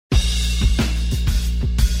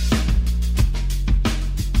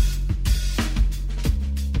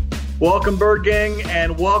Welcome, Bird Gang,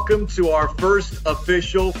 and welcome to our first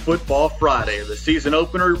official Football Friday. The season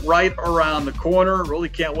opener right around the corner. Really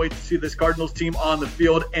can't wait to see this Cardinals team on the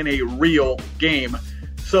field in a real game.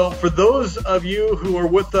 So for those of you who were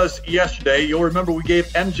with us yesterday, you'll remember we gave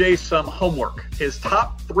MJ some homework. His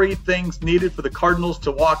top 3 things needed for the Cardinals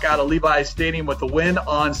to walk out of Levi's Stadium with a win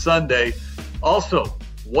on Sunday. Also,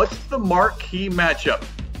 what's the marquee matchup?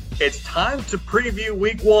 It's time to preview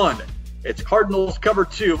Week 1. It's Cardinals Cover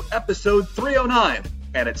 2, Episode 309,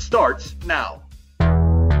 and it starts now.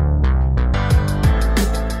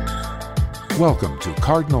 Welcome to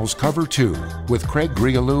Cardinals Cover 2 with Craig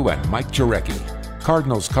Grialou and Mike Jurecki.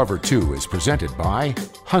 Cardinals Cover 2 is presented by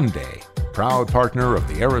Hyundai, proud partner of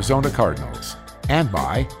the Arizona Cardinals, and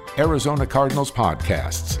by Arizona Cardinals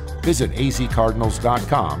Podcasts. Visit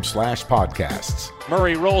azcardinals.com/podcasts.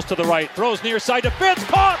 Murray rolls to the right, throws near side to Fitz,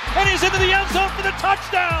 caught, and he's into the end zone for the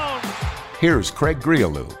touchdown! Here's Craig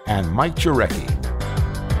Grialou and Mike Jurecki.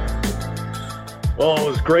 Well, it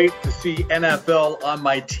was great to see NFL on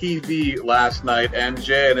my TV last night,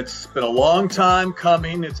 MJ, and it's been a long time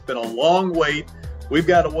coming. It's been a long wait. We've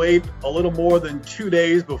got to wait a little more than 2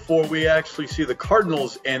 days before we actually see the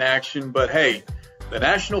Cardinals in action. But hey, the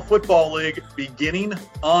National Football League beginning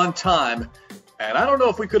on time. And I don't know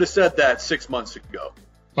if we could have said that 6 months ago.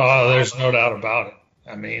 Oh, there's no doubt about it.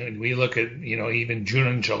 I mean, we look at, even June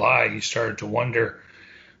and July, you started to wonder.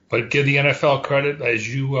 But give the NFL credit,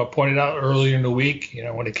 as you pointed out earlier in the week,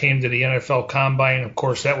 when it came to the NFL Combine, of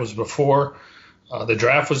course, that was before. The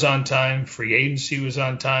draft was on time. Free agency was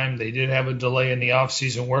on time. They did have a delay in the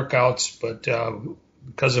offseason workouts, but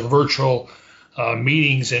because of virtual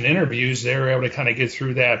meetings and interviews, they were able to kind of get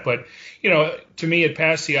through that. But, to me, it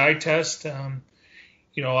passed the eye test.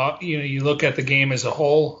 You look at the game as a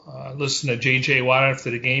whole. Listen to J.J. Watt after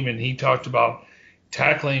the game, and he talked about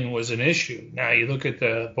tackling was an issue. Now, you look at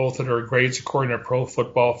both of their grades according to Pro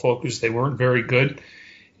Football Focus, they weren't very good.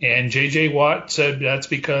 And J.J. Watt said that's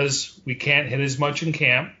because we can't hit as much in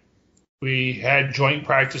camp. We had joint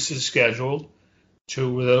practices scheduled.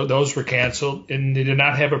 Those were canceled, and they did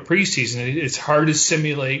not have a preseason. It's hard to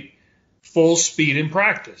simulate full speed in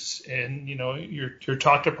practice. And, you're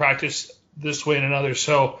taught to practice this way and another.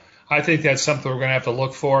 So I think that's something we're going to have to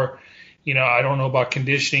look for. I don't know about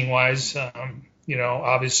conditioning wise.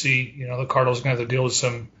 Obviously, the Cardinals are going to have to deal with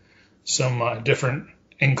some different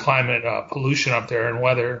inclement pollution up there and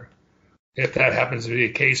weather if that happens to be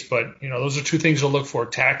the case. But, those are 2 things to look for,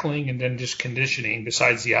 tackling and then just conditioning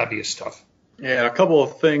besides the obvious stuff. Yeah, a couple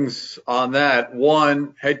of things on that.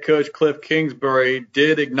 One, head coach Cliff Kingsbury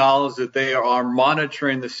did acknowledge that they are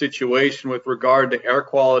monitoring the situation with regard to air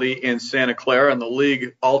quality in Santa Clara, and the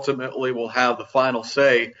league ultimately will have the final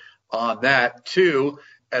say on that. 2,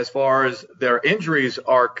 as far as their injuries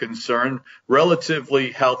are concerned,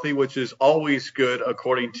 relatively healthy, which is always good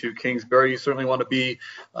according to Kingsbury. You certainly want to be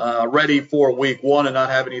ready for Week 1 and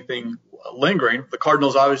not have anything lingering. The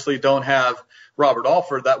Cardinals obviously don't have Robert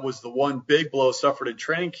Alford. That was the one big blow suffered in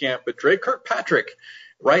training camp. But Drake Kirkpatrick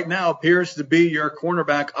right now appears to be your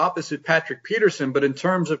cornerback opposite Patrick Peterson. But in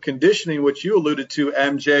terms of conditioning, which you alluded to,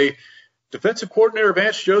 MJ, defensive coordinator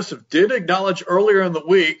Vance Joseph did acknowledge earlier in the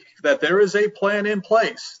week that there is a plan in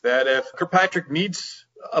place, that if Kirkpatrick needs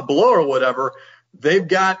a blow or whatever, they've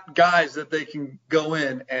got guys that they can go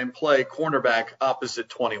in and play cornerback opposite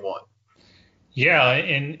 21. Yeah,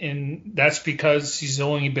 and that's because he's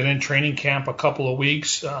only been in training camp a couple of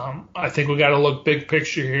weeks. I think we got to look big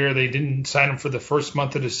picture here. They didn't sign him for the first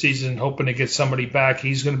month of the season, hoping to get somebody back.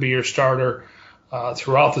 He's going to be your starter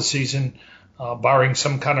throughout the season, barring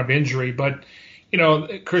some kind of injury. But,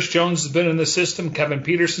 Chris Jones has been in the system. Kevin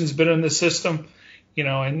Peterson's been in the system.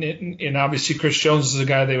 And obviously Chris Jones is a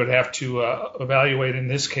guy they would have to evaluate in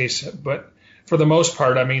this case. But for the most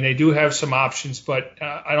part, I mean, they do have some options, but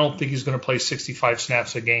I don't think he's going to play 65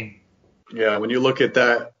 snaps a game. Yeah, when you look at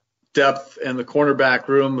that depth in the cornerback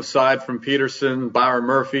room, aside from Peterson, Byron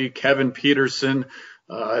Murphy, Kevin Peterson,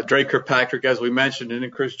 Drake Kirkpatrick, as we mentioned, and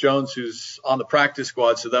then Chris Jones, who's on the practice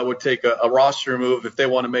squad, so that would take a roster move if they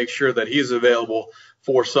want to make sure that he's available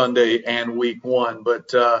for Sunday and Week 1.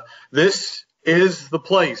 But this is the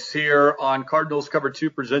place here on Cardinals Cover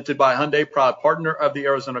 2, presented by Hyundai, proud partner of the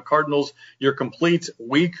Arizona Cardinals, your complete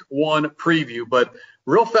Week 1 preview. But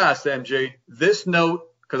real fast, MJ, this note,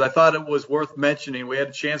 because I thought it was worth mentioning, we had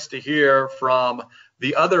a chance to hear from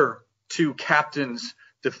the other 2 captains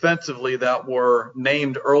defensively that were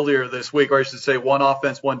named earlier this week, or I should say one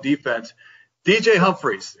offense, one defense. DJ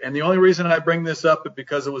Humphries, and the only reason I bring this up is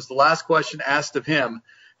because it was the last question asked of him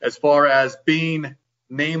as far as being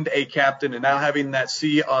named a captain and now having that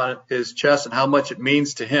C on his chest and how much it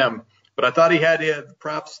means to him. but I thought he had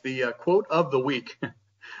perhaps the quote of the week.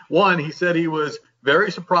 One, he said he was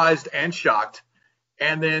very surprised and shocked.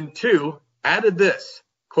 And then two, added this,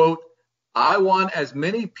 quote, "I want as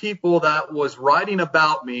many people that was writing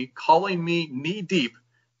about me, calling me knee deep,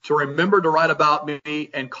 to remember to write about me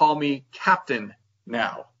and call me captain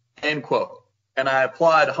now," end quote. And I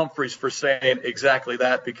applaud Humphreys for saying exactly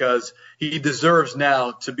that, because he deserves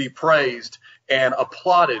now to be praised and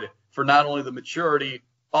applauded for not only the maturity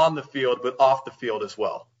on the field, but off the field as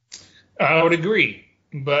well. I would agree,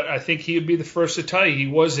 but I think he would be the first to tell you he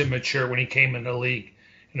was immature when he came in the league.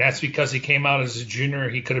 And that's because he came out as a junior.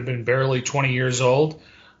 He could have been barely 20 years old.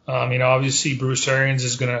 Obviously Bruce Arians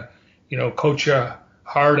is going to, coach you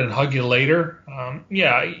hard and hug you later.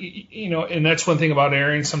 And that's one thing about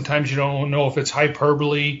Arians. Sometimes you don't know if it's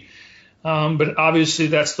hyperbole, but obviously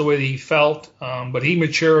that's the way that he felt. But he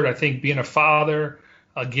matured, I think, being a father,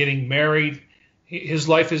 getting married. His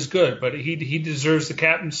life is good, but he deserves the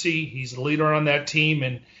captaincy. He's the leader on that team.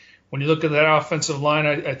 And when you look at that offensive line,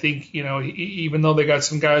 I think, even though they got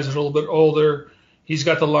some guys that are a little bit older, he's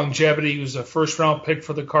got the longevity. He was a first-round pick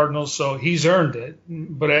for the Cardinals, so he's earned it.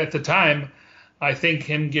 But at the time, I think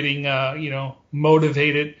him getting,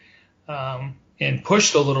 motivated and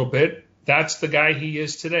pushed a little bit, that's the guy he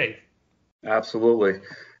is today. Absolutely.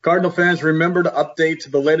 Cardinal fans, remember to update to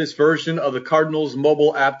the latest version of the Cardinals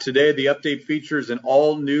mobile app today. The update features an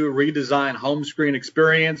all-new redesigned home screen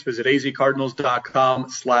experience. Visit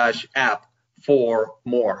azcardinals.com/app for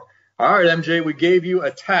more. All right, MJ, we gave you a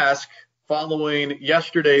task following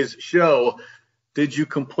yesterday's show. Did you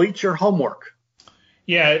complete your homework?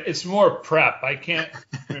 Yeah, it's more prep. I can't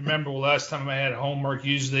remember the last time I had homework.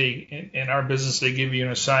 Usually in our business, they give you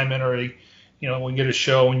an assignment, or we get a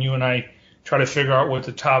show and you and I try to figure out what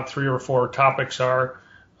the top 3 or 4 topics are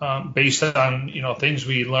based on, things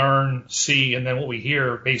we learn, see, and then what we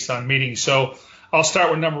hear based on meetings. So I'll start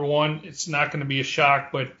with number 1. It's not going to be a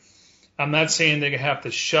shock, but I'm not saying they have to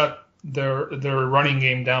shut their running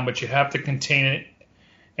game down, but you have to contain it.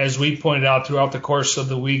 As we pointed out throughout the course of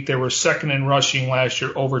the week, they were second in rushing last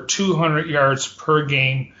year, over 200 yards per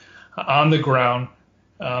game on the ground.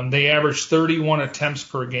 They averaged 31 attempts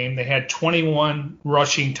per game. They had 21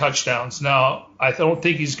 rushing touchdowns. Now, I don't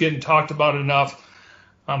think he's getting talked about enough,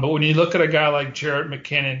 but when you look at a guy like Jerick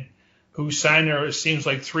McKinnon, who signed there, it seems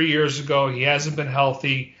like 3 years ago, he hasn't been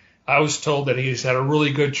healthy. I was told that he's had a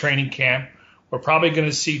really good training camp. We're probably going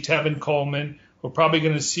to see Tevin Coleman. We're probably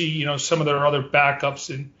going to see, some of their other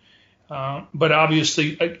backups. But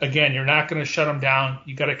obviously, again, you're not going to shut them down.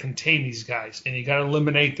 You got to contain these guys, and you got to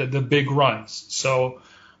eliminate the big runs. So,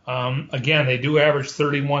 again, they do average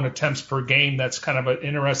 31 attempts per game. That's kind of an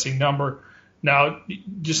interesting number. Now,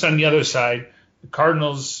 just on the other side, the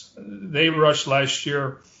Cardinals, they rushed last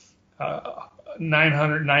year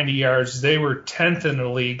 990 yards. They were 10th in the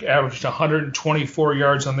league, averaged 124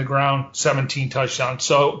 yards on the ground, 17 touchdowns.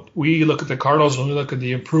 So we look at the Cardinals, when we look at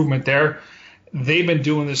the improvement there, they've been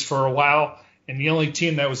doing this for a while, and the only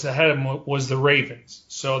team that was ahead of them was the Ravens.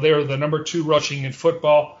 So they were the number 2 rushing in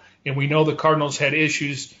football, and we know the Cardinals had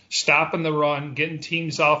issues stopping the run, getting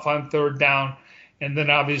teams off on third down, and then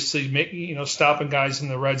obviously stopping guys in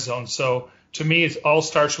the red zone. So to me, it all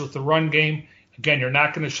starts with the run game. Again, you're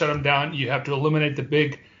not going to shut them down. You have to eliminate the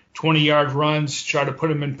big 20-yard runs, try to put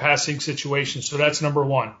them in passing situations. So that's number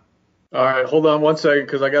 1. All right, hold on one second,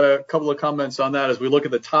 because I got a couple of comments on that as we look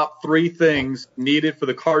at the top 3 things needed for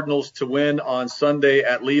the Cardinals to win on Sunday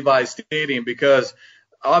at Levi Stadium, because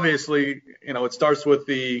obviously, it starts with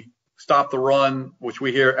the stop the run, which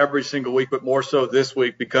we hear every single week, but more so this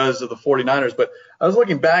week because of the 49ers. But I was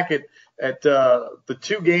looking back at the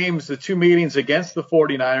 2 meetings against the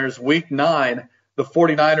 49ers. Week 9, the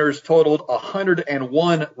 49ers totaled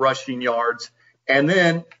 101 rushing yards. And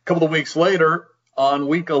then a couple of weeks later, on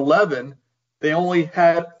week 11, they only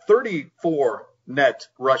had 34 net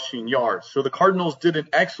rushing yards. So the Cardinals did an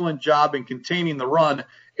excellent job in containing the run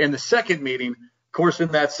in the second meeting. Of course,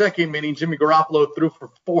 in that second meeting, Jimmy Garoppolo threw for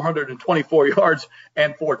 424 yards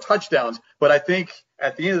and 4 touchdowns. But I think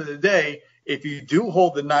at the end of the day, if you do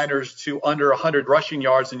hold the Niners to under 100 rushing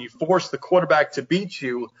yards and you force the quarterback to beat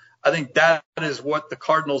you, I think that is what the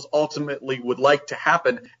Cardinals ultimately would like to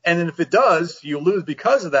happen. And then if it does, you lose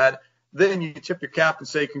because of that, then you tip your cap and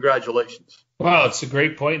say congratulations. Wow, it's a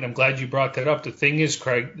great point, and I'm glad you brought that up. The thing is,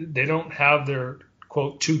 Craig, they don't have their,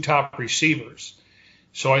 quote, 2 top receivers.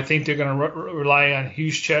 So I think they're going to rely on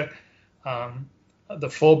Juszczyk, the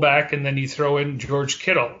fullback, and then you throw in George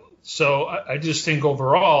Kittle. So I just think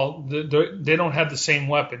overall they don't have the same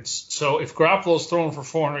weapons. So if Garoppolo's throwing for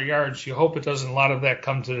 400 yards, you hope it doesn't a lot of that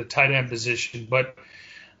come to the tight end position. But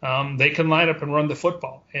they can line up and run the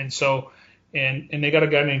football. And so, and they got a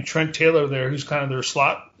guy named Trent Taylor there who's kind of their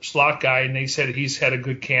slot guy, and they said he's had a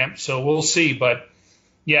good camp. So we'll see. But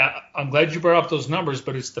yeah, I'm glad you brought up those numbers.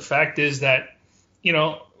 But the fact is that,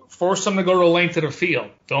 force them to go to the length of the field.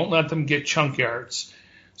 Don't let them get chunk yards.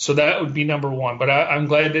 So that would be number one. But I'm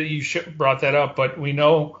glad that you brought that up. But we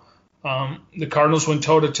know the Cardinals went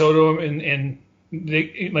toe-to-toe to them, and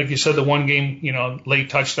they, like you said, the one game, late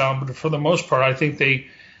touchdown. But for the most part, I think they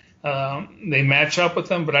match up with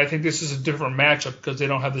them. But I think this is a different matchup because they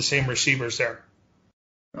don't have the same receivers there.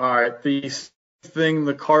 All right. The thing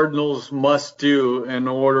the Cardinals must do in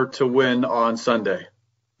order to win on Sunday.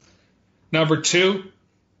 Number two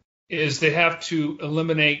is they have to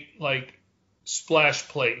eliminate, splash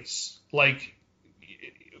plays. Like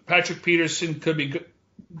Patrick Peterson could be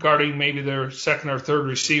guarding maybe their second or third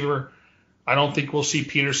receiver. I don't think we'll see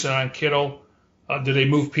Peterson on Kittle. Do they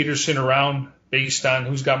move Peterson around based on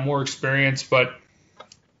who's got more experience? But,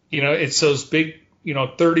 it's those big,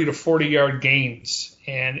 30 to 40-yard gains.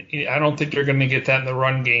 And I don't think you're going to get that in the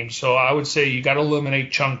run game. So I would say you got to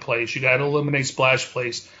eliminate chunk plays. You got to eliminate splash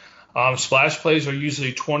plays. Splash plays are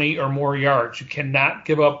usually 20 or more yards. You cannot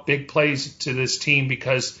give up big plays to this team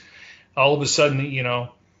because all of a sudden,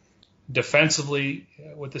 defensively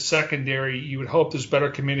with the secondary, you would hope there's better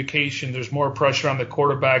communication. There's more pressure on the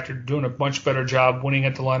quarterback. They're doing a much better job winning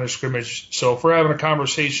at the line of scrimmage. So if we're having a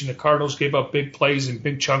conversation, the Cardinals gave up big plays and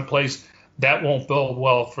big chunk plays, that won't bode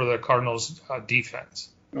well for the Cardinals defense.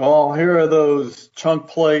 Well, here are those chunk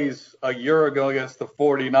plays a year ago against the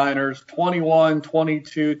 49ers, 21,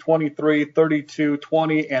 22, 23, 32,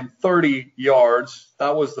 20, and 30 yards.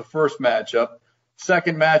 That was the first matchup.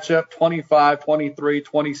 Second matchup, 25, 23,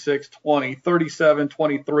 26, 20, 37,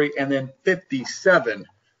 23, and then 57.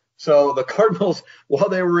 So the Cardinals, while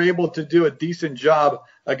they were able to do a decent job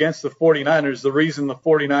against the 49ers, the reason the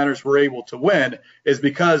 49ers were able to win is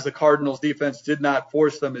because the Cardinals defense did not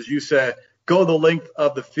force them, as you said, go the length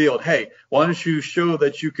of the field. Hey, why don't you show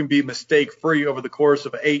that you can be mistake-free over the course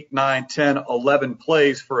of 8, 9, 10, 11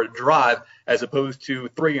 plays for a drive as opposed to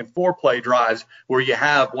 3 and 4 play drives where you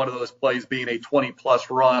have one of those plays being a 20-plus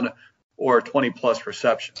run or a 20-plus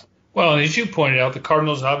reception. Well, as you pointed out, the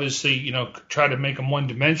Cardinals obviously, try to make them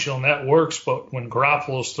one-dimensional, and that works. But when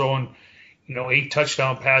Garoppolo's throwing, 8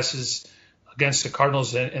 touchdown passes against the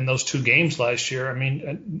Cardinals in those 2 games last year,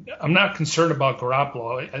 I'm not concerned about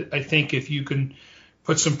Garoppolo. I think if you can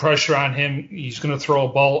put some pressure on him, he's going to throw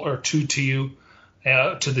a ball or 2 to you,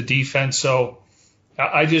 to the defense. So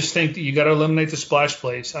I just think that you got to eliminate the splash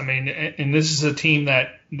plays. And this is a team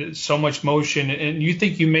that so much motion, and you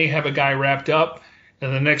think you may have a guy wrapped up,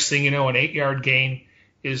 and the next thing you know, an 8-yard gain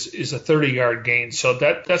is a 30-yard gain. So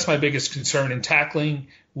that's my biggest concern. And tackling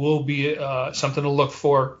will be something to look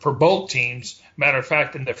for both teams. Matter of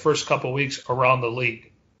fact, in the first couple of weeks around the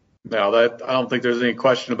league. No, I don't think there's any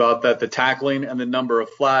question about that. The tackling and the number of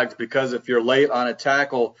flags, because if you're late on a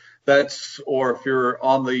tackle, or if you're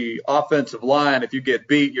on the offensive line, if you get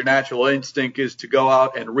beat, your natural instinct is to go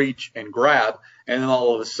out and reach and grab. And then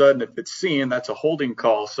all of a sudden, if it's seen, that's a holding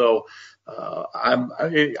call. So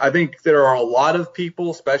I think there are a lot of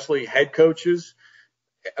people, especially head coaches,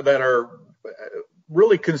 that are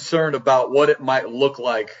really concerned about what it might look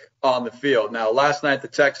like on the field. Now, last night, the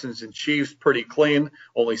Texans and Chiefs, pretty clean,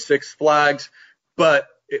 only 6 flags, but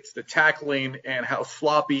it's the tackling and how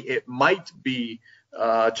sloppy it might be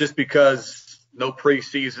just because no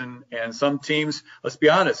preseason. And some teams, let's be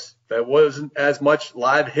honest, that wasn't as much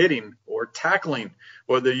live hitting or tackling,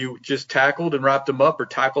 whether you just tackled and wrapped them up or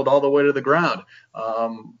tackled all the way to the ground.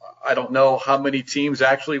 I don't know how many teams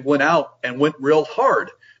actually went out and went real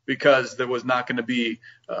hard because there was not going to be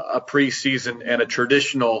a preseason and a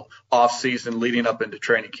traditional offseason leading up into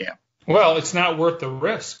training camp. Well, it's not worth the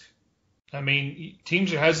risk.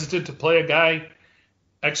 Teams are hesitant to play a guy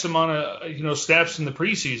X amount of snaps in the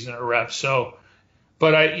preseason or reps. So,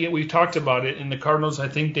 but we talked about it, and the Cardinals, I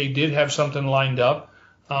think they did have something lined up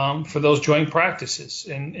for those joint practices,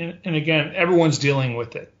 and again, everyone's dealing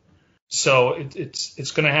with it. So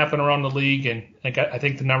it's going to happen around the league, and I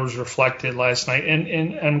think the numbers reflected last night.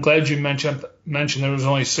 And I'm glad you mentioned there was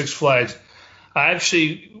only 6 flags. I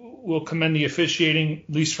actually will commend the officiating,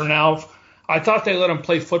 at least for now. I thought they let them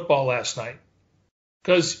play football last night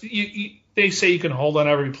because they say you can hold on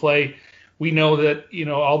every play. We know that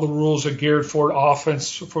all the rules are geared for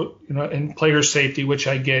offense, and player safety, which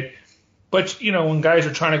I get. But, when guys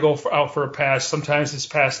are trying to go out for a pass, sometimes it's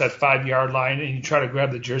past that 5-yard line and you try to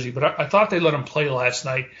grab the jersey. But I thought they let them play last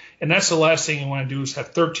night. And that's the last thing you want to do is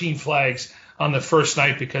have 13 flags on the first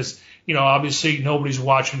night because, obviously nobody's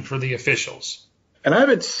watching for the officials. And I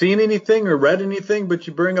haven't seen anything or read anything, but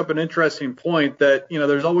you bring up an interesting point that,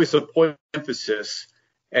 there's always a point of emphasis.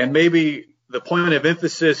 And maybe the point of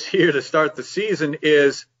emphasis here to start the season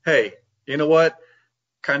is, hey, you know what?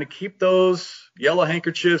 Kind of keep those yellow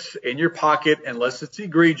handkerchiefs in your pocket unless it's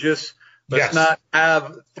egregious. Let's not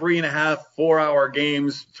have 3.5, 4-hour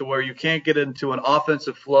games to where you can't get into an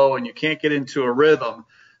offensive flow and you can't get into a rhythm.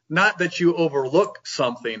 Not that you overlook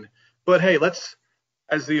something, but hey,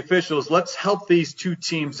 as the officials, let's help these two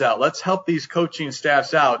teams out. Let's help these coaching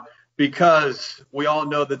staffs out, because we all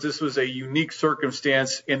know that this was a unique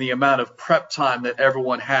circumstance in the amount of prep time that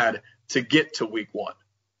everyone had to get to week 1.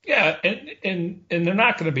 Yeah, and they're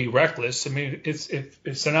not going to be reckless. I mean,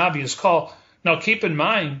 it's an obvious call. Now, keep in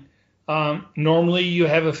mind, normally you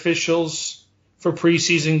have officials for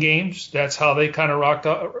preseason games. That's how they kind of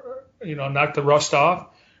knock the rust off.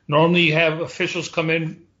 Normally you have officials come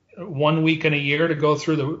in 1 week in a year to go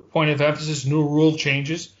through the point of emphasis, new rule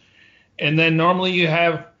changes. And then normally you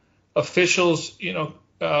have officials,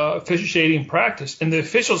 officiating practice. And the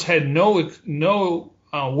officials had no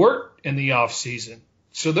work in the off season.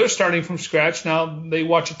 So they're starting from scratch. Now they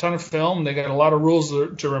watch a ton of film. They got a lot of rules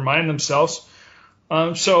to remind themselves.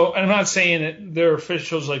 So I'm not saying that they're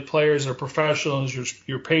officials like players or professionals.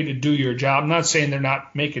 You're paid to do your job. I'm not saying they're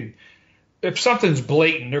not making – if something's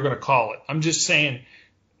blatant, they're going to call it. I'm just saying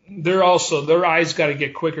their eyes got to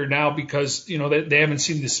get quicker now because, they haven't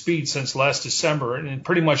seen the speed since last December. And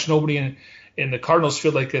pretty much nobody in the Cardinals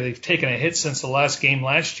feel like they've taken a hit since the last game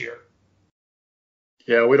last year.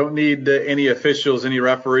 Yeah, we don't need any officials, any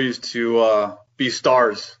referees to be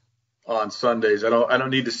stars on Sundays. I don't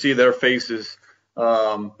need to see their faces.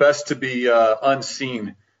 Best to be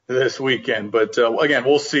unseen this weekend. But again,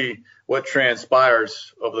 we'll see what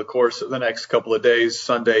transpires over the course of the next couple of days,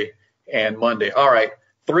 Sunday and Monday. All right,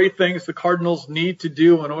 3 things the Cardinals need to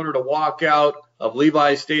do in order to walk out of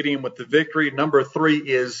Levi Stadium with the victory. Number 3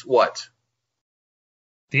 is what?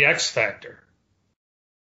 The X Factor.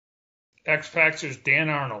 X Factor's Dan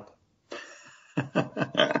Arnold.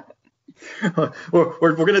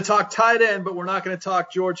 We're going to talk tight end, but we're not going to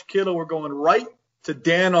talk George Kittle. We're going right to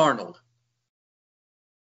Dan Arnold.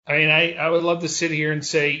 I mean, I would love to sit here and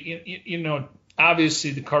say, obviously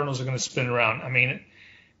the Cardinals are going to spin around. I mean,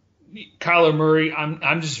 Kyler Murray,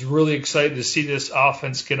 I'm just really excited to see this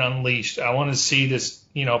offense get unleashed. I want to see this,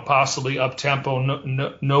 possibly up-tempo,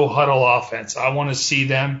 no huddle offense. I want to see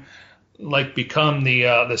them become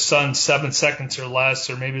the Suns 7 seconds or less,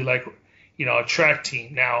 or maybe a track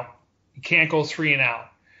team. Now, you can't go 3 and out.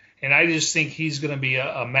 And I just think he's going to be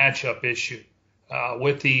a matchup issue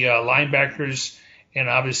with the linebackers and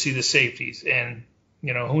obviously the safeties. And,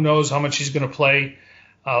 who knows how much he's going to play.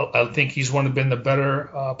 I think he's been the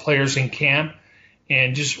better players in camp.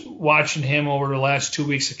 And just watching him over the last 2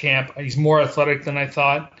 weeks of camp, he's more athletic than I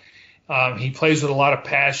thought. He plays with a lot of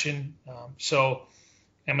passion.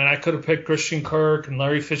 I could have picked Christian Kirk and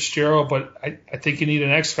Larry Fitzgerald, but I think you need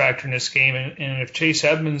an X factor in this game. And if Chase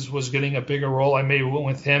Edmonds was getting a bigger role, I maybe went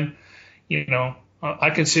with him.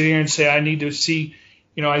 I can sit here and say I need to see,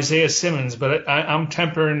 Isaiah Simmons, but I'm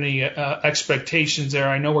tempering the expectations there.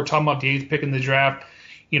 I know we're talking about the 8th pick in the draft.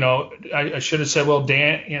 I should have said, well,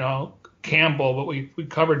 Dan, Campbell, but we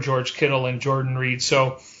covered George Kittle and Jordan Reed.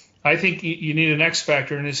 So I think you need an X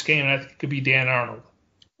factor in this game, and I think it could be Dan Arnold.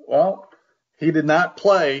 Well, he did not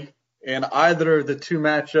play in either of the 2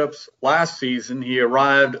 matchups last season. He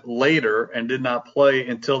arrived later and did not play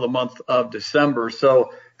until the month of December.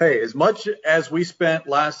 So, hey, as much as we spent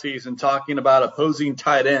last season talking about opposing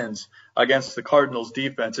tight ends against the Cardinals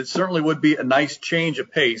defense, it certainly would be a nice change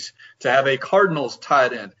of pace to have a Cardinals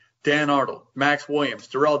tight end, Dan Arnold, Max Williams,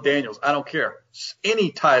 Darrell Daniels, I don't care,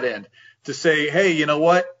 any tight end, to say, hey, you know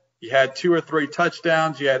what? You had 2 or 3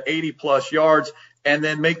 touchdowns, you had 80-plus yards, and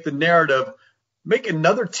then make the narrative, make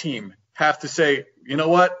another team have to say, you know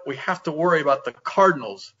what, we have to worry about the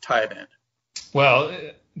Cardinals tight end. Well,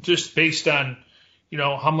 just based on,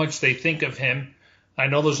 how much they think of him, I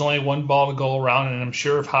know there's only one ball to go around, and I'm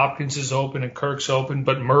sure if Hopkins is open and Kirk's open,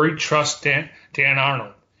 but Murray trusts Dan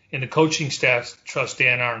Arnold, and the coaching staff trusts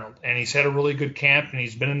Dan Arnold, and he's had a really good camp, and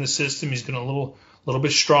he's been in the system. He's been a little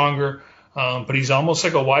bit stronger, but he's almost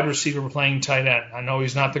like a wide receiver playing tight end. I know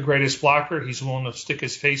he's not the greatest blocker. He's willing to stick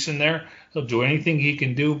his face in there. He'll do anything he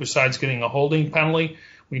can do besides getting a holding penalty.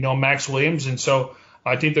 We know Max Williams, and so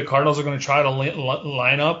I think the Cardinals are going to try to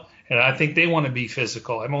line up, and I think they want to be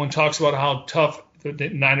physical. Everyone talks about how tough the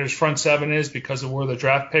Niners front 7 is because of where the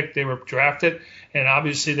draft pick they were drafted, and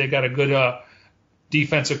obviously they got a good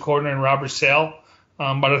defensive coordinator in Robert Sale.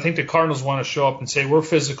 But I think the Cardinals want to show up and say we're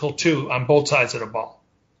physical too on both sides of the ball.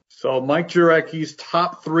 So Mike Jurecki's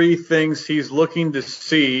top 3 things he's looking to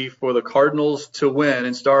see for the Cardinals to win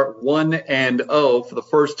and start 1-0 for the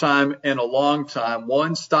first time in a long time.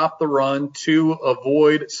 1, stop the run. 2,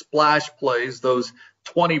 avoid splash plays, those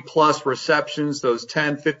 20-plus receptions, those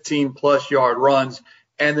 10, 15-plus yard runs.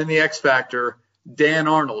 And then the X factor, Dan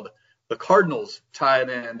Arnold, the Cardinals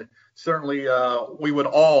tight end. Certainly we would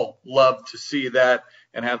all love to see that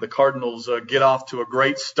and have the Cardinals get off to a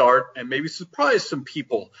great start and maybe surprise some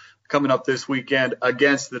people coming up this weekend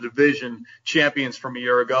against the division champions from a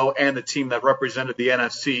year ago and the team that represented the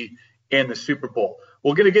NFC in the Super Bowl.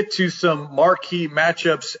 We're going to get to some marquee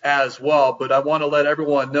matchups as well, but I want to let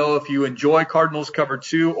everyone know if you enjoy Cardinals Cover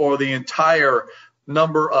 2 or the entire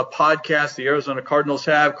number of podcasts the Arizona Cardinals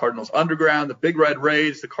have, Cardinals Underground, the Big Red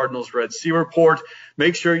Raids, the Cardinals Red Sea Report,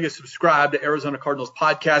 make sure you subscribe to Arizona Cardinals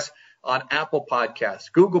Podcast on Apple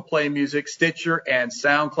Podcasts, Google Play Music, Stitcher, and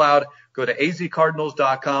SoundCloud. Go to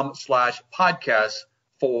azcardinals.com/podcasts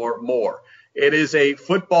for more. It is a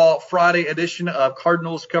Football Friday edition of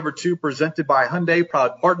Cardinals Cover 2 presented by Hyundai,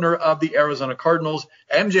 proud partner of the Arizona Cardinals.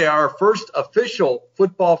 MJR, first official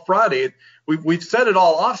Football Friday. We've said it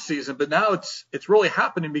all off season, but now it's really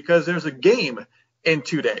happening because there's a game in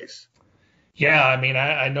 2 days. Yeah, I mean,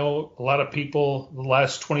 I know a lot of people the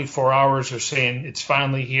last 24 hours are saying it's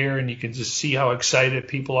finally here, and you can just see how excited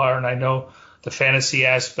people are. And I know the fantasy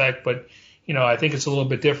aspect, but, I think it's a little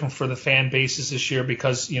bit different for the fan bases this year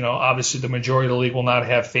because, obviously the majority of the league will not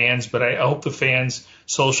have fans. But I hope the fans,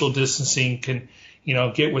 social distancing, can,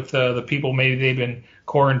 get with the people maybe they've been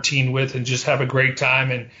quarantined with and just have a great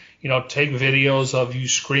time and, take videos of you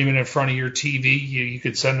screaming in front of your TV. You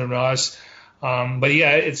could send them to us. But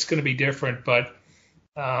yeah, it's going to be different, but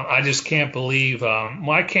I just can't believe,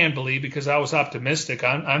 I can't believe because I was optimistic.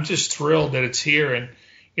 I'm just thrilled that it's here and,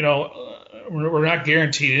 we're not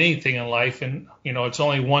guaranteed anything in life and, it's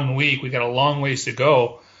only 1 week. We got a long ways to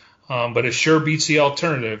go, but it sure beats the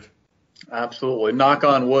alternative. Absolutely. Knock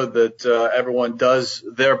on wood that everyone does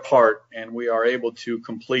their part and we are able to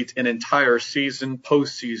complete an entire season,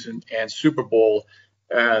 postseason, and Super Bowl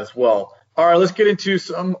as well. All right, let's get into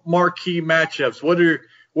some marquee matchups.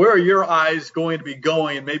 Where are your eyes going to be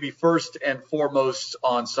going, maybe first and foremost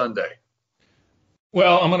on Sunday?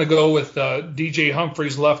 Well, I'm going to go with DJ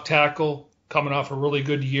Humphries, left tackle, coming off a really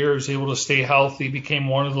good year. He was able to stay healthy, became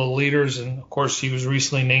one of the leaders, and, of course, he was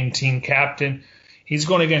recently named team captain. He's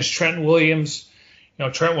going against Trent Williams.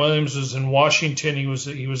 Trent Williams was in Washington. He was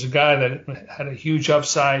a guy that had a huge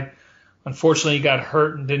upside. Unfortunately, he got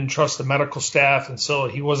hurt and didn't trust the medical staff, and so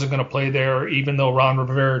he wasn't going to play there, even though Ron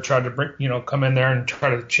Rivera tried to come in there and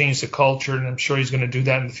try to change the culture, and I'm sure he's going to do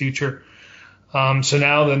that in the future. So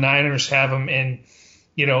now the Niners have him, and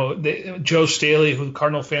Joe Staley, who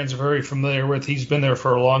Cardinal fans are very familiar with, he's been there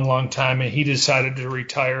for a long, long time, and he decided to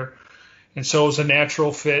retire. And so it was a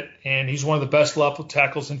natural fit, and he's one of the best left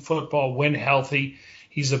tackles in football when healthy.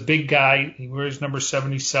 He's a big guy. He wears number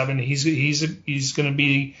 77. He's going to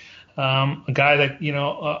be a guy that,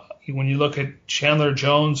 when you look at Chandler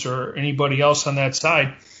Jones or anybody else on that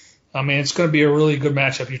side, I mean, it's going to be a really good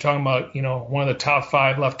matchup. You're talking about, one of the top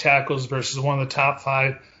 5 left tackles versus one of the top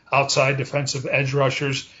 5 outside defensive edge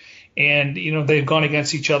rushers. And, they've gone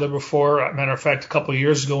against each other before. As a matter of fact, a couple of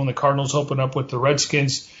years ago when the Cardinals opened up with the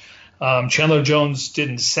Redskins, Chandler Jones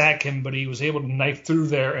didn't sack him, but he was able to knife through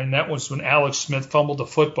there, and that was when Alex Smith fumbled the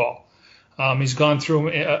football. He's gone through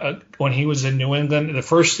when he was in New England. The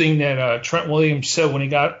first thing that Trent Williams said when he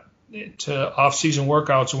got to off-season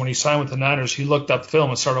workouts or when he signed with the Niners, he looked up film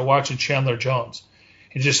and started watching Chandler Jones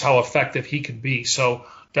and just how effective he can be. So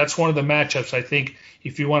that's one of the matchups. I think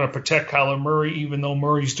if you want to protect Kyler Murray, even though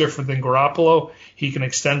Murray's different than Garoppolo, he can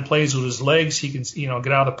extend plays with his legs. He can,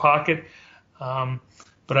 get out of the pocket.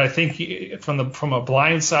 But I think from a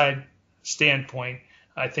blindside standpoint,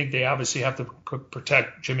 I think they obviously have to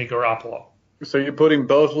protect Jimmy Garoppolo. So you're putting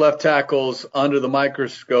both left tackles under the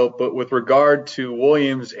microscope, but with regard to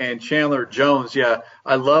Williams and Chandler Jones, yeah,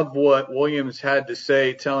 I love what Williams had to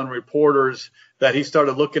say, telling reporters that he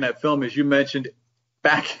started looking at film, as you mentioned,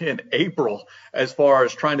 back in April, as far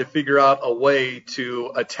as trying to figure out a way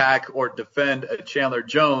to attack or defend Chandler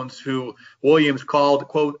Jones, who Williams called,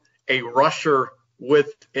 quote, a rusher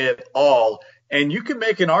with it all. And you can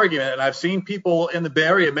make an argument, and I've seen people in the Bay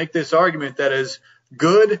Area make this argument, that as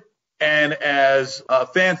good and as a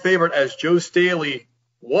fan favorite as Joe Staley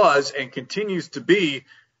was and continues to be,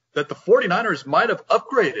 that the 49ers might have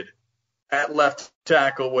upgraded at left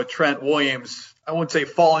tackle with Trent Williams. I wouldn't say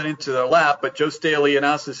falling into their lap, but Joe Staley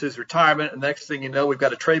announces his retirement, and next thing you know, we've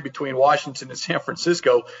got a trade between Washington and San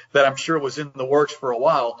Francisco that I'm sure was in the works for a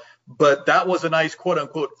while. But that was a nice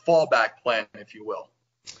quote-unquote fallback plan, if you will.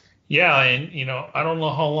 Yeah, and, I don't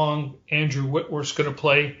know how long Andrew Whitworth's going to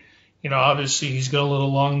play. Obviously he's got a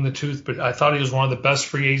little long in the tooth, but I thought he was one of the best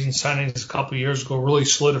free agent signings a couple of years ago, really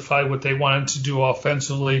solidified what they wanted to do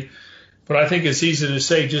offensively. But I think it's easy to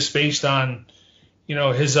say just based on,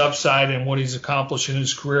 his upside and what he's accomplished in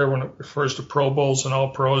his career when it refers to Pro Bowls and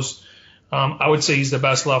All Pros. I would say he's the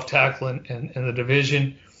best left tackle in the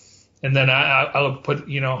division. And then I would put,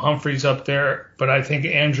 Humphreys up there, but I think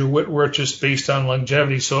Andrew Whitworth just based on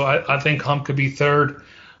longevity. So I think Hump could be third.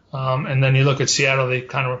 And then you look at Seattle, they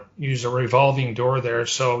kind of use a revolving door there.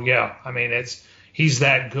 So yeah, I mean, he's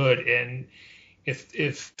that good. And if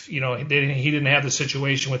he didn't have the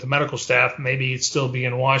situation with the medical staff, maybe he'd still be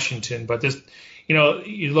in Washington. But this,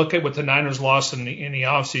 you look at what the Niners lost in the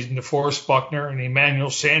offseason, DeForest Buckner and Emmanuel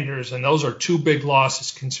Sanders, and those are two big losses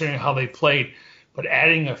considering how they played. But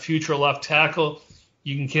adding a future left tackle,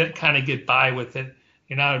 you can kind of get by with it.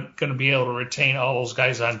 You're not going to be able to retain all those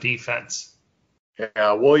guys on defense.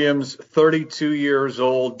 Yeah, Williams, 32 years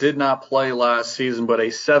old, did not play last season, but a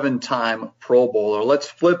 7-time Pro Bowler. Let's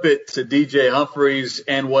flip it to DJ Humphreys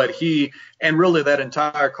and what he and really that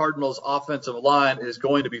entire Cardinals offensive line is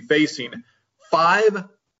going to be facing. 5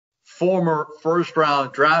 former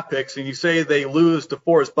first-round draft picks, and you say they lose to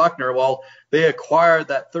DeForest Buckner. Well, they acquired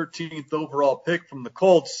that 13th overall pick from the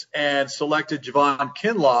Colts and selected Javon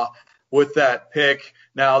Kinlaw with that pick.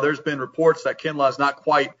 Now, there's been reports that Kinlaw is not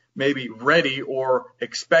quite maybe ready or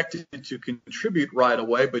expected to contribute right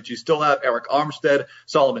away, but you still have Eric Armstead,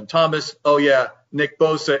 Solomon Thomas, Nick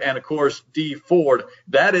Bosa, and, of course, Dee Ford.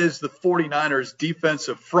 That is the 49ers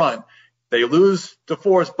defensive front. They lose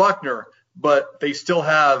DeForest Buckner, but they still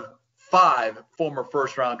have 5 former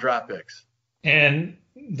first-round draft picks. And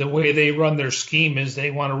the way they run their scheme is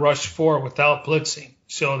they want to rush 4 without blitzing.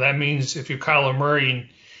 So that means if you're Kyler Murray and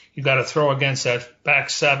you got to throw against that back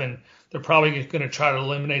 7, they're probably going to try to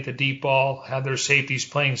eliminate the deep ball, have their safeties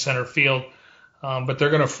playing center field, but they're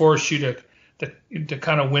going to force you to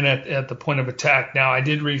kind of win at the point of attack. Now, I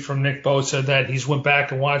did read from Nick Bosa that he's went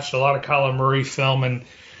back and watched a lot of Kyler Murray film, and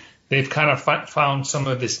they've kind of found some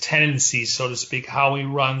of his tendencies, so to speak, how he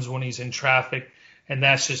runs when he's in traffic, and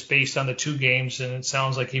that's just based on the 2 games, and it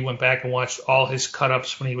sounds like he went back and watched all his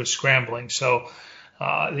cut-ups when he was scrambling. So,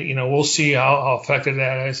 we'll see how effective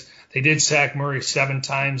that is. They did sack Murray 7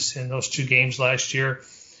 times in those 2 games last year.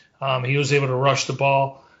 He was able to rush the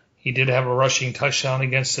ball. He did have a rushing touchdown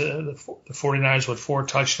against the 49ers with 4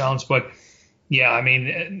 touchdowns. But, yeah, I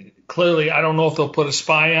mean, clearly I don't know if they'll put a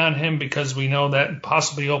spy on him because we know that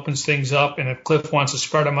possibly opens things up. And if Cliff wants to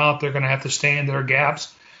spread them out, they're going to have to stay in their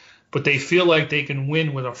gaps. But they feel like they can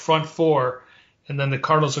win with a front 4. And then the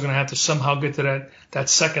Cardinals are going to have to somehow get to that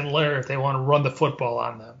second layer if they want to run the football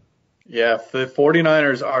on them. Yeah, if the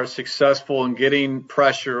 49ers are successful in getting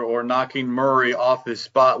pressure or knocking Murray off his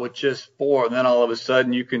spot with just 4, and then all of a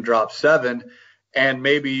sudden you can drop 7, and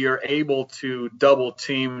maybe you're able to double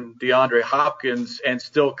team DeAndre Hopkins and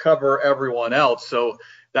still cover everyone else. So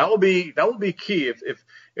that will be key.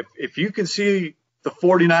 If you can see the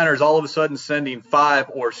 49ers all of a sudden sending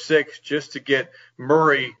 5 or 6 just to get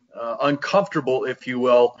Murray uncomfortable, if you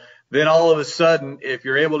will, then all of a sudden, if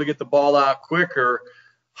you're able to get the ball out quicker,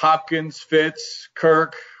 Hopkins, Fitz,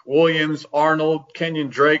 Kirk, Williams, Arnold, Kenyon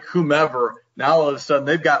Drake, whomever, now all of a sudden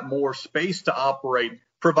they've got more space to operate,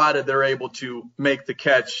 provided they're able to make the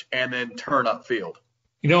catch and then turn upfield.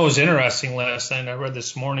 It was interesting last night, I read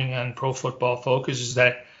this morning on Pro Football Focus, is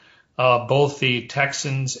that both the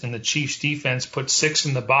Texans and the Chiefs defense put 6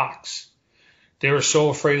 in the box. They were so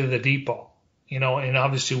afraid of the deep ball. And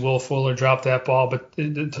obviously Will Fuller dropped that ball, but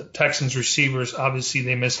the Texans receivers, obviously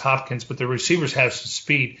they missed Hopkins, but the receivers have some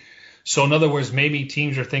speed. So in other words, maybe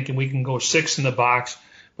teams are thinking we can go 6 in the box,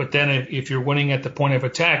 but then if you're winning at the point of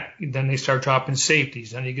attack, then they start dropping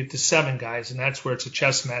safeties. Then you get to 7 guys, and that's where it's a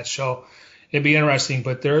chess match. So it'd be interesting,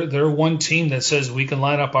 but they're one team that says we can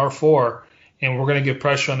line up our 4, and we're going to get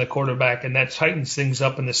pressure on the quarterback, and that tightens things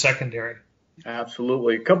up in the secondary.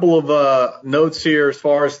 Absolutely. A couple of notes here as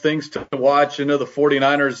far as things to watch. The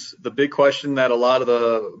 49ers, the big question that a lot of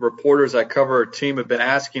the reporters that cover our team have been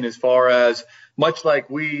asking as far as, much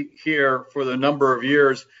like we here for the number of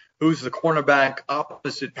years, who's the cornerback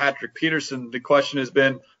opposite Patrick Peterson? The question has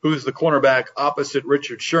been, who's the cornerback opposite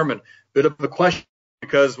Richard Sherman? Bit of a question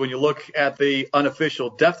because when you look at the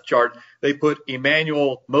unofficial depth chart, they put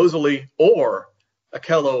Emmanuel Moseley or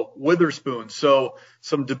Ahkello Witherspoon. So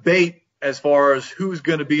some debate as far as who's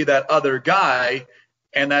going to be that other guy,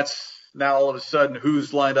 and that's now all of a sudden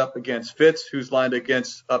who's lined up against Fitz, who's lined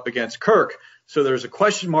up against Kirk. So there's a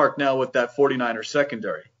question mark now with that 49er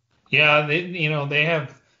secondary. Yeah, they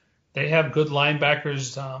have They have good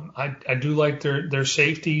linebackers. I do like their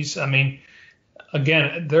safeties. I mean,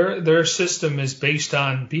 again, their system is based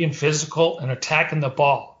on being physical and attacking the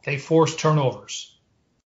ball. They force turnovers.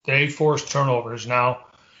 Now,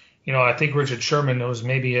 I think Richard Sherman, there was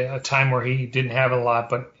maybe a time where he didn't have a lot,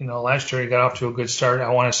 but, last year he got off to a good start.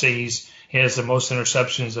 I want to say he has the most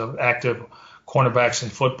interceptions of active cornerbacks in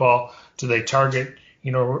football. Do they target,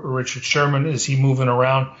 Richard Sherman? Is he moving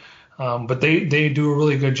around? But they do a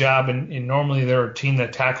really good job, and normally they're a team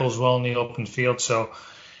that tackles well in the open field. So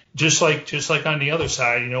just like on the other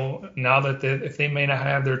side, now that if they may not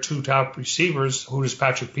have their two top receivers, who does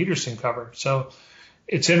Patrick Peterson cover? So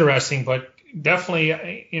it's interesting, but definitely,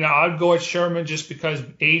 I'd go at Sherman just because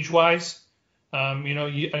age-wise.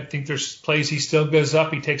 I think there's plays he still goes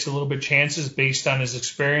up. He takes a little bit chances based on his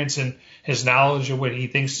experience and his knowledge of what he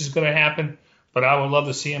thinks is going to happen. But I would love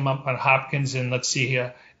to see him up on Hopkins, and let's see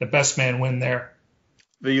the best man win there.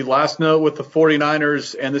 The last note with the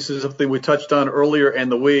 49ers, and this is something we touched on earlier in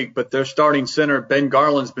the week, but their starting center, Ben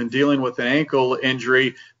Garland's been dealing with an ankle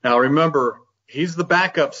injury. Now, remember, he's the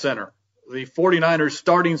backup center. The 49ers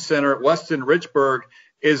starting center, Weston Richburg,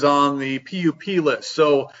 is on the PUP list.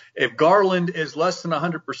 So if Garland is less than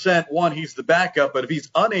 100%, one, he's the backup. But if he's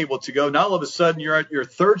unable to go, now all of a sudden you're at your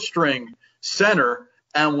third string center,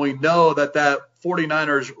 and we know that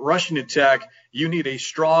 49ers rushing attack, you need a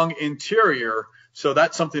strong interior. So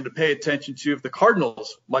that's something to pay attention to if the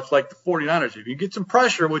Cardinals, much like the 49ers, if you get some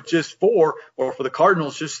pressure with just 4, or for the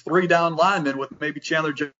Cardinals, just 3 down linemen with maybe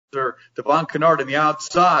Chandler Jones or Devon Kennard on the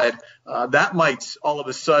outside, that might all of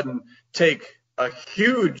a sudden take a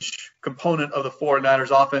huge component of the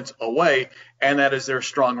 49ers offense away, and that is their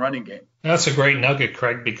strong running game. That's a great nugget,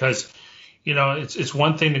 Craig, because it's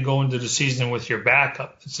one thing to go into the season with your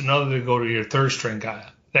backup. It's another to go to your third string guy.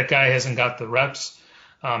 That guy hasn't got the reps.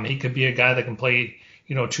 He could be a guy that can play,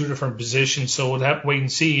 2 different positions. So we'll have to wait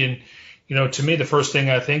and see. And, to me, the first thing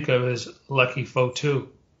I think of is Lucky Fotu.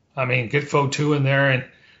 I mean, get Fotu in there and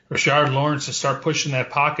Rashard Lawrence and start pushing that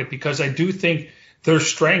pocket, because I do think their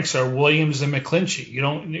strengths are Williams and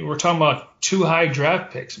McClinchy. We're talking about 2 high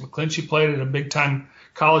draft picks. McClinchy played at a big-time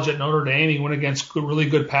college at Notre Dame. He went against really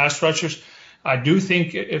good pass rushers. I do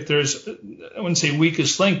think if there's, I wouldn't say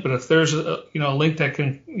weakest link, but if there's a link that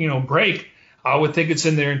can, break, I would think it's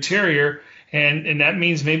in their interior. And that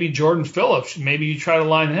means maybe Jordan Phillips. Maybe you try to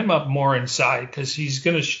line him up more inside, because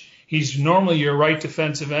he's normally your right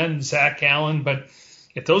defensive end, Zach Allen. But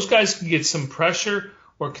if those guys can get some pressure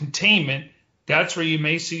or containment, that's where you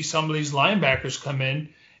may see some of these linebackers come in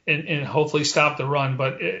and hopefully stop the run.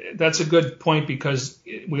 But that's a good point, because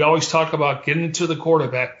we always talk about getting into the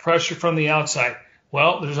quarterback, pressure from the outside.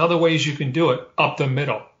 Well, there's other ways you can do it up the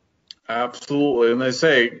middle. Absolutely. And they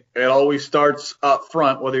say it always starts up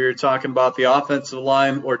front, whether you're talking about the offensive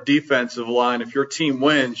line or defensive line. If your team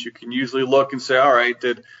wins, you can usually look and say, all right,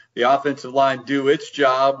 did the offensive line do its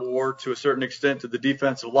job, or to a certain extent did the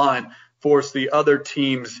defensive line force the other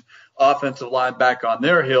team's offensive line back on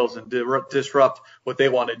their heels and disrupt what they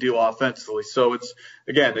want to do offensively. So it's,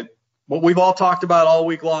 again, what we've all talked about all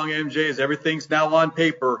week long, MJ, is everything's now on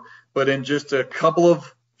paper, but in just a couple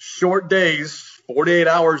of short days, 48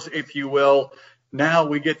 hours, if you will, now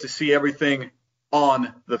we get to see everything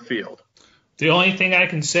on the field. The only thing I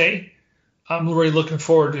can say, I'm really looking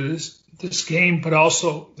forward to this game, but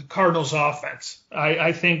also the Cardinals offense.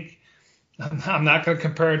 I think I'm not going to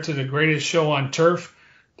compare it to the greatest show on turf.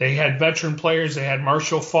 They had veteran players. They had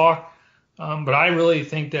Marshall Faulk. But I really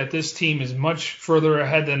think that this team is much further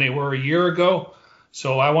ahead than they were a year ago.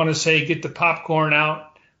 So I want to say get the popcorn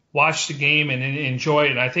out, watch the game, and enjoy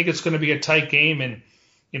it. And I think it's going to be a tight game. And,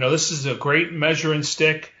 this is a great measuring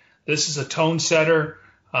stick. This is a tone setter.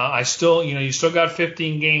 You still got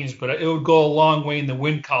 15 games, but it would go a long way in the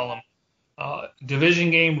win column. Division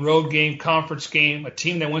game, road game, conference game, a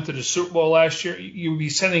team that went to the Super Bowl last year, you would be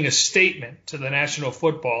sending a statement to the National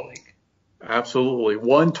Football League. Absolutely.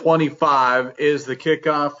 1:25 is the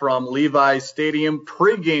kickoff from Levi's Stadium.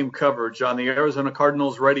 Pre-game coverage on the Arizona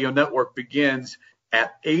Cardinals radio network begins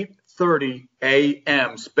at 8:30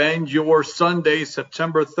 a.m. Spend your Sunday,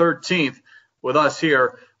 September 13th, with us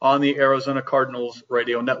here on the Arizona Cardinals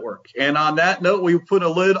radio network. And on that note, we put a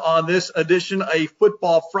lid on this edition, a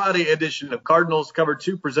Football Friday edition of Cardinals Cover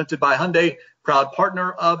 2, presented by Hyundai, proud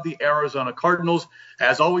partner of the Arizona Cardinals.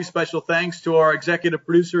 As always, special thanks to our executive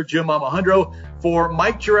producer, Jim Alejandro. For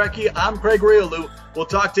Mike Jurecki, I'm Craig Riolu. We'll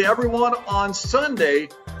talk to everyone on Sunday,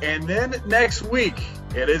 and then next week,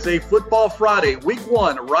 it is a Football Friday, week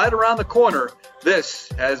 1, right around the corner. This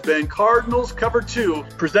has been Cardinals Cover 2,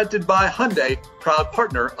 presented by Hyundai, proud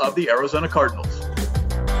partner of the Arizona Cardinals.